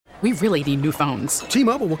We really need new phones.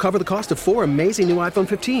 T-Mobile will cover the cost of 4 amazing new iPhone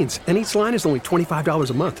 15s, and each line is only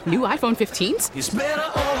 $25 a month. New iPhone 15s? It's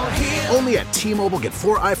better over here. Only at T-Mobile, get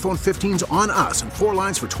 4 iPhone 15s on us and 4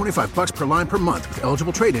 lines for $25 per line per month with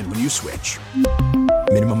eligible trade-in when you switch.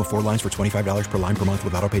 Minimum of 4 lines for $25 per line per month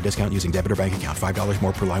with autopay discount using debit or bank account. $5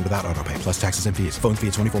 more per line without autopay, plus taxes and fees. Phone fee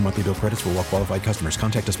at 24 monthly bill credits for well-qualified customers.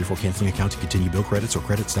 Contact us before canceling account to continue bill credits or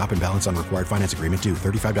credit stop and balance on required finance agreement due.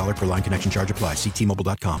 $35 per line connection charge applies. See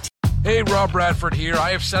T-Mobile.com. Hey, Rob Bradford here. I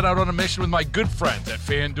have set out on a mission with my good friends at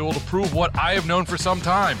FanDuel to prove what I have known for some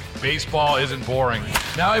time. Baseball isn't boring.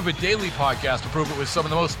 Now I have a daily podcast to prove it with some of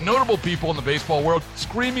the most notable people in the baseball world,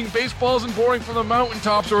 screaming baseball isn't boring from the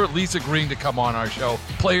mountaintops, or at least agreeing to come on our show.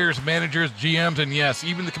 Players, managers, GMs, and yes,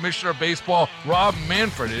 even the commissioner of baseball, Rob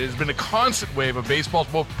Manfred. It has been a constant wave of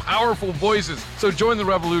baseball's most powerful voices. So join the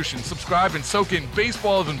revolution. Subscribe and soak in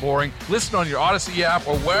Baseball Isn't Boring. Listen on your Odyssey app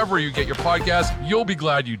or wherever you get your podcast. You'll be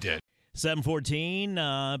glad you did.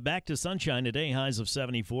 7:14, back to sunshine today, highs of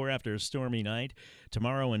 74 after a stormy night.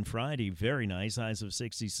 Tomorrow and Friday, very nice, highs of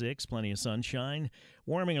 66, plenty of sunshine.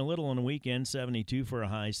 Warming a little on the weekend, 72 for a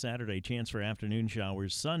high Saturday, chance for afternoon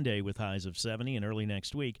showers Sunday with highs of 70, and early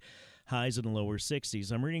next week, highs in the lower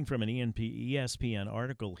 60s. I'm reading from an ESPN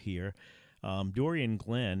article here. Dorian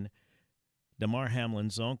Glenn, Damar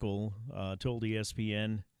Hamlin's uncle, told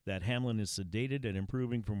ESPN that Hamlin is sedated and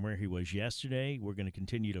improving from where he was yesterday. We're going to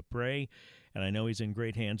continue to pray, and I know he's in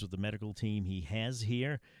great hands with the medical team he has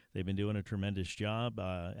here. They've been doing a tremendous job.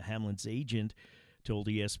 Hamlin's agent told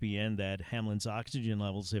ESPN that Hamlin's oxygen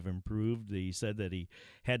levels have improved. He said that he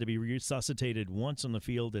had to be resuscitated once on the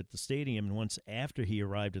field at the stadium and once after he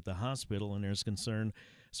arrived at the hospital, and there's concern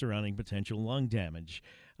surrounding potential lung damage.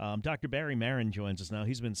 Dr. Barry Marin joins us now.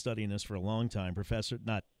 He's been studying this for a long time. Professor,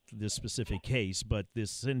 not this specific case, but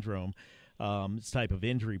this syndrome, this type of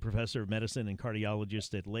injury, professor of medicine and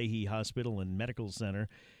cardiologist at Lahey Hospital and Medical Center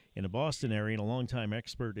in the Boston area, and a longtime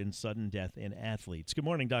expert in sudden death in athletes. Good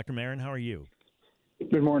morning, Dr. Marin. How are you?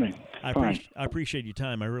 Good morning. I appreciate your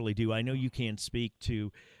time. I really do. I know you can't speak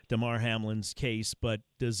to Damar Hamlin's case, but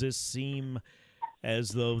does this seem as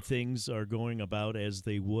though things are going about as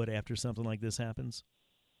they would after something like this happens?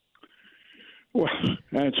 Well,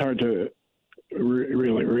 it's hard to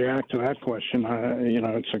really react to that question.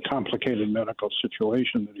 It's a complicated medical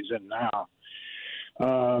situation that he's in now.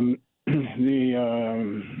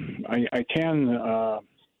 I can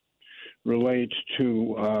relate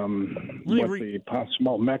to what the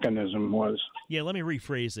possible mechanism was. Yeah, let me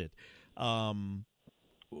rephrase it.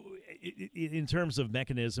 In terms of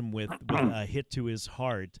mechanism with a hit to his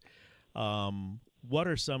heart, what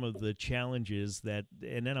are some of the challenges that,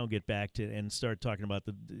 and then I'll get back to and start talking about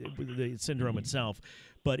the syndrome itself,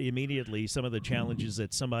 but immediately some of the challenges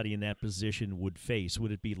that somebody in that position would face?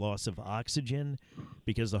 Would it be loss of oxygen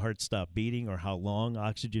because the heart stopped beating, or how long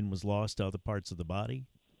oxygen was lost to other parts of the body?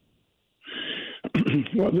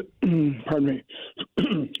 Well, pardon me.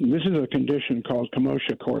 This is a condition called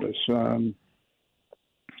commotio cordis,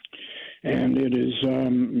 and it is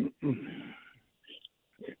an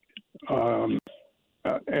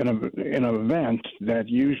event that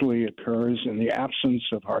usually occurs in the absence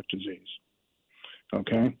of heart disease.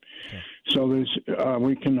 Okay? So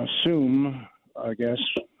we can assume, I guess,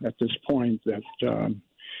 at this point that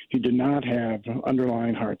he did not have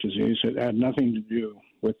underlying heart disease. It had nothing to do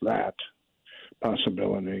with that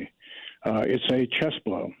possibility. It's a chest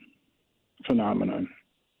blow phenomenon,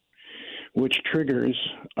 which triggers,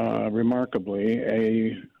 remarkably,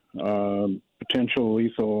 a potential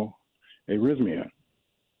lethal arrhythmia.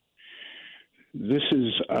 This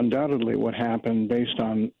is undoubtedly what happened based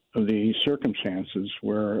on the circumstances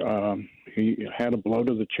where he had a blow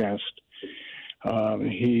to the chest.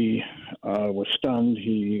 He was stunned.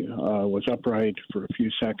 He was upright for a few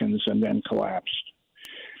seconds and then collapsed.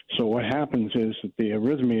 So what happens is that the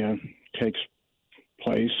arrhythmia takes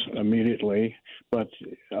place immediately, but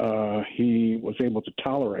he was able to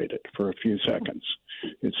tolerate it for a few seconds.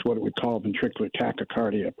 It's what we call ventricular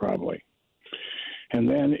tachycardia, probably. And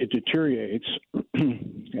then it deteriorates,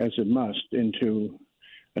 as it must, into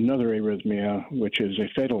another arrhythmia, which is a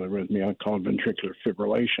fatal arrhythmia called ventricular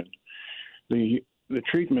fibrillation. The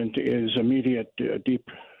treatment is immediate deep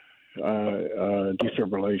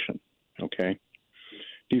defibrillation, okay?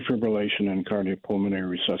 Defibrillation and cardiopulmonary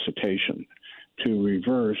resuscitation to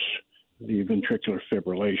reverse the ventricular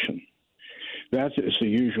fibrillation. That is the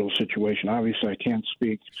usual situation. Obviously, I can't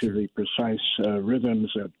speak to the precise rhythms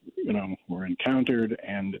that were encountered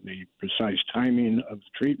and the precise timing of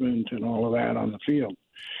treatment and all of that on the field.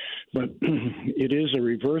 But it is a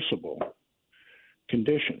reversible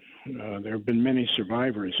condition. There have been many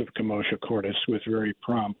survivors of commotio cordis with very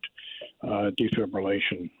prompt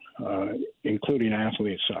defibrillation, including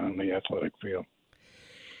athletes on the athletic field.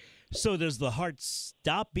 So does the heart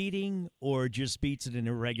stop beating or just beats it in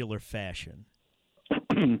irregular fashion?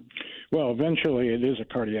 Well, eventually it is a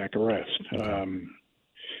cardiac arrest.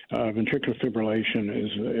 Ventricular fibrillation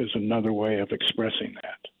is another way of expressing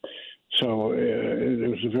that. So it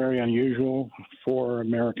was very unusual for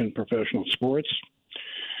American professional sports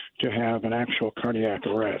to have an actual cardiac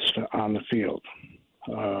arrest on the field.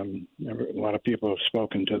 A lot of people have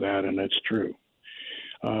spoken to that, and it's true.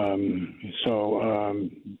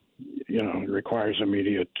 It requires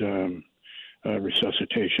immediate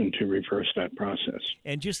resuscitation to reverse that process.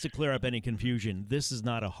 And just to clear up any confusion, this is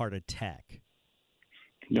not a heart attack.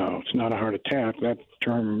 No, it's not a heart attack. That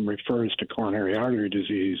term refers to coronary artery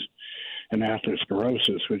disease and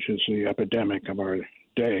atherosclerosis, which is the epidemic of our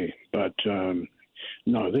day. But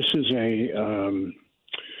no, this is a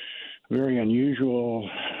very unusual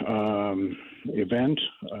event.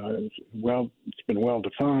 It's been well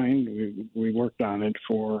defined. We worked on it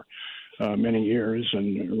for many years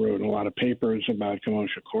and wrote a lot of papers about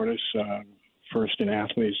commotio cordis, first in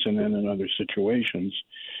athletes and then in other situations.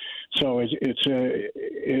 So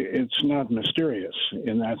it's not mysterious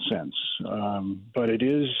in that sense, but it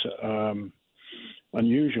is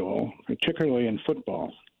unusual, particularly in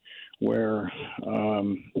football, where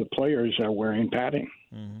the players are wearing padding.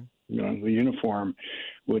 Mm-hmm. The uniform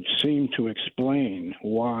would seem to explain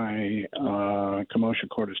why commotio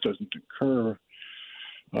cordis doesn't occur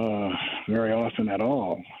very often at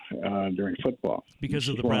all during football. Because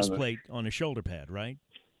of the breastplate on the shoulder pad, right?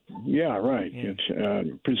 Yeah, right. Yeah.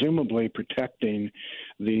 It's presumably protecting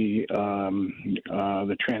the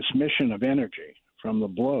transmission of energy from the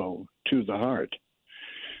blow to the heart.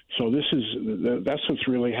 So that's what's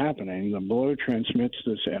really happening. The blow transmits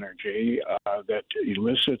this energy that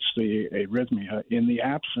elicits the arrhythmia in the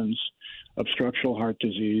absence of structural heart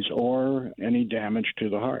disease or any damage to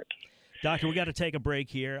the heart. Doctor, we got to take a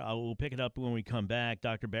break here. We'll pick it up when we come back.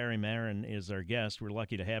 Dr. Barry Marin is our guest. We're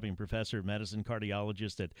lucky to have him, professor of medicine,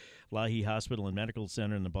 cardiologist at Lahey Hospital and Medical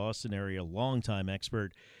Center in the Boston area, longtime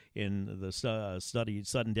expert in the study of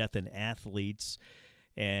sudden death in athletes.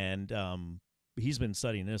 And he's been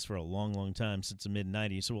studying this for a long, long time, since the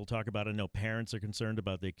mid-'90s. So we'll talk about it. I know parents are concerned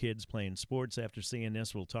about their kids playing sports after seeing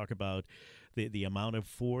this. We'll talk about the amount of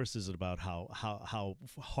force. Is it about how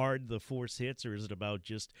hard the force hits, or is it about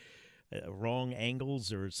just wrong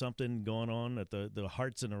angles or something going on at the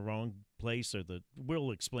heart's in the wrong place?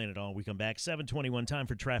 We'll explain it all when we come back. 7:21, time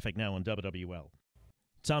for traffic now on WWL.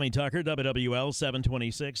 Tommy Tucker, WWL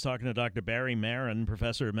 726, talking to Dr. Barry Marin,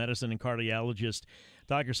 professor of medicine and cardiologist.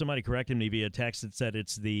 Doctor, somebody corrected me via text that said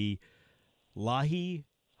it's the Lahey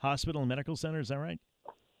Hospital and Medical Center. Is that right?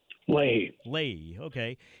 Lahey,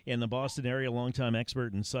 okay. In the Boston area, longtime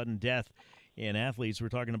expert in sudden death in athletes. We're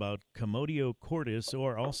talking about commotio cordis,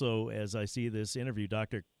 or also, as I see this interview,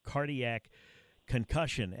 Dr. cardiac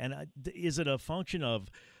concussion. And is it a function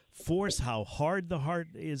of force, how hard the heart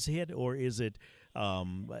is hit, or is it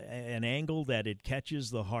an angle that it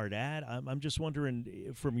catches the heart at? I'm just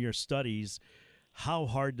wondering, from your studies, how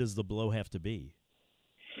hard does the blow have to be?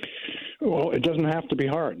 Well, it doesn't have to be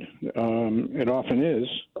hard. It often is,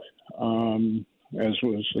 as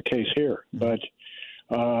was the case here. But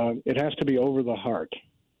it has to be over the heart,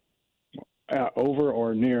 over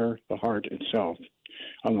or near the heart itself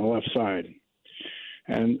on the left side.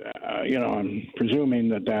 And, I'm presuming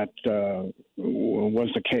that was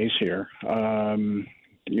the case here.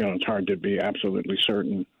 It's hard to be absolutely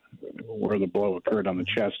certain where the blow occurred on the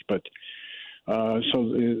chest. But so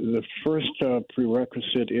the first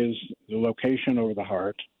prerequisite is the location over the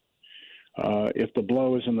heart. If the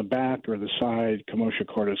blow is in the back or the side, commotio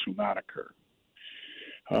cordis will not occur.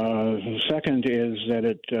 The second is that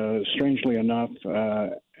it, strangely enough,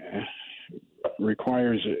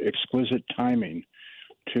 requires exquisite timing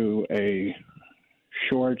to a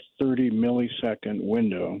short 30 millisecond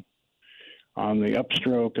window on the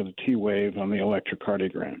upstroke of the T wave on the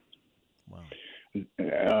electrocardiogram. Wow.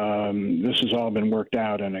 This has all been worked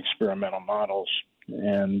out in experimental models,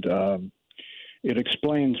 and it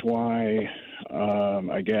explains why,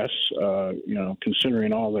 I guess,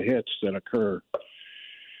 considering all the hits that occur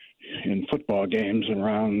in football games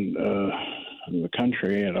around the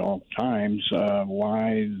country at all times,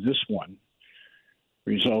 why this one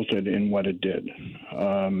resulted in what it did.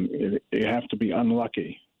 You have to be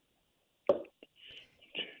unlucky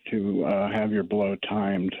to have your blow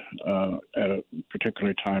timed at a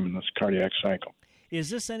particular time in this cardiac cycle. Is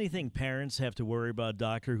this anything parents have to worry about,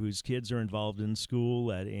 Doctor, whose kids are involved in school,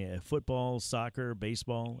 at football, soccer,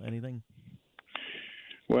 baseball, anything?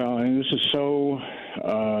 Well, and this is so,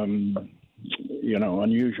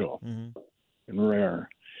 unusual and rare.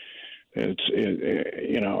 And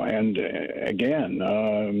again,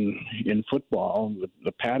 in football,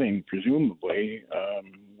 the padding presumably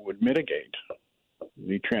would mitigate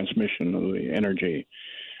the transmission of the energy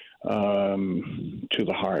to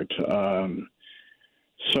the heart.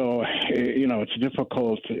 So, it's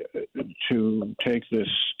difficult to take this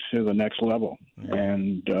to the next level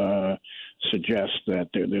and suggest that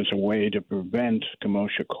there's a way to prevent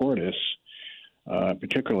commotio cordis,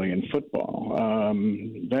 particularly in football.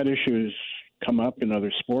 That issue's come up in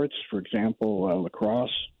other sports. For example,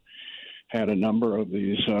 lacrosse had a number of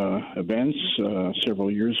these events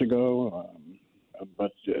several years ago,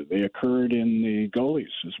 but they occurred in the goalies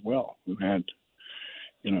as well, who had,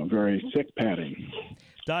 very thick padding.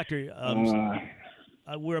 Doctor,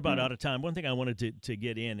 we're about out of time. One thing I wanted to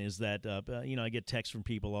get in is that, I get texts from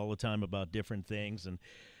people all the time about different things, and,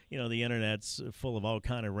 the Internet's full of all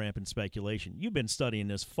kind of rampant speculation. You've been studying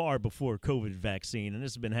this far before COVID vaccine, and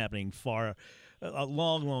this has been happening a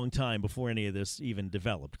long, long time before any of this even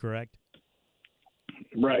developed, correct?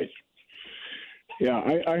 Right. Yeah,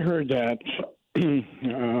 I heard that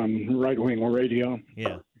on right-wing radio.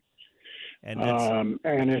 Yeah. And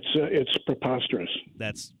it's preposterous.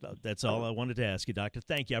 That's all I wanted to ask you, Doctor.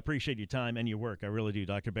 Thank you. I appreciate your time and your work. I really do.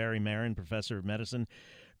 Dr. Barry Marin, professor of medicine,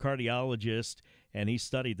 cardiologist, and he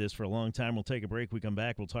studied this for a long time. We'll take a break. We come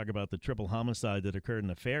back. We'll talk about the triple homicide that occurred in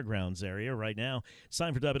the fairgrounds area. Right now, it's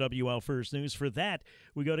time for WWL First News. For that,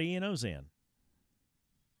 we go to Ian Ozan.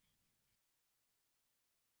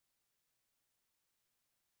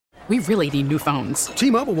 We really need new phones.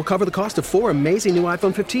 T-Mobile will cover the cost of 4 amazing new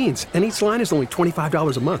iPhone 15s, and each line is only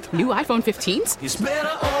 $25 a month. New iPhone 15s? It's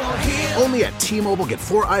better over here. Only at T-Mobile, get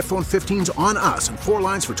 4 iPhone 15s on us and 4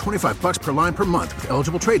 lines for $25 per line per month with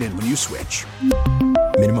eligible trade-in when you switch.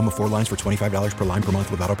 Minimum of 4 lines for $25 per line per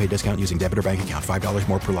month with auto-pay discount using debit or bank account. $5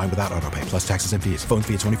 more per line without auto-pay, plus taxes and fees. Phone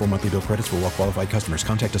fee at 24 monthly bill credits for well-qualified customers.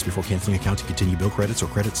 Contact us before canceling account to continue bill credits or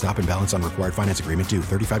credit stop and balance on required finance agreement due.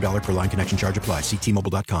 $35 per line connection charge applies. See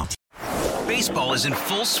T-Mobile.com. Baseball is in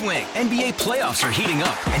full swing. NBA playoffs are heating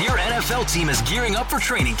up, and your NFL team is gearing up for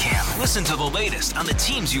training camp. Listen to the latest on the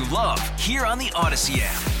teams you love here on the Odyssey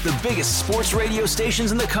app. The biggest sports radio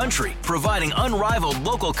stations in the country, providing unrivaled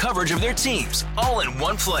local coverage of their teams, all in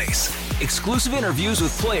one place. Exclusive interviews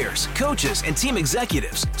with players, coaches, and team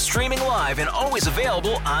executives, streaming live and always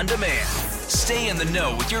available on demand. Stay in the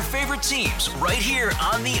know with your favorite teams right here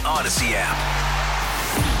on the Odyssey app.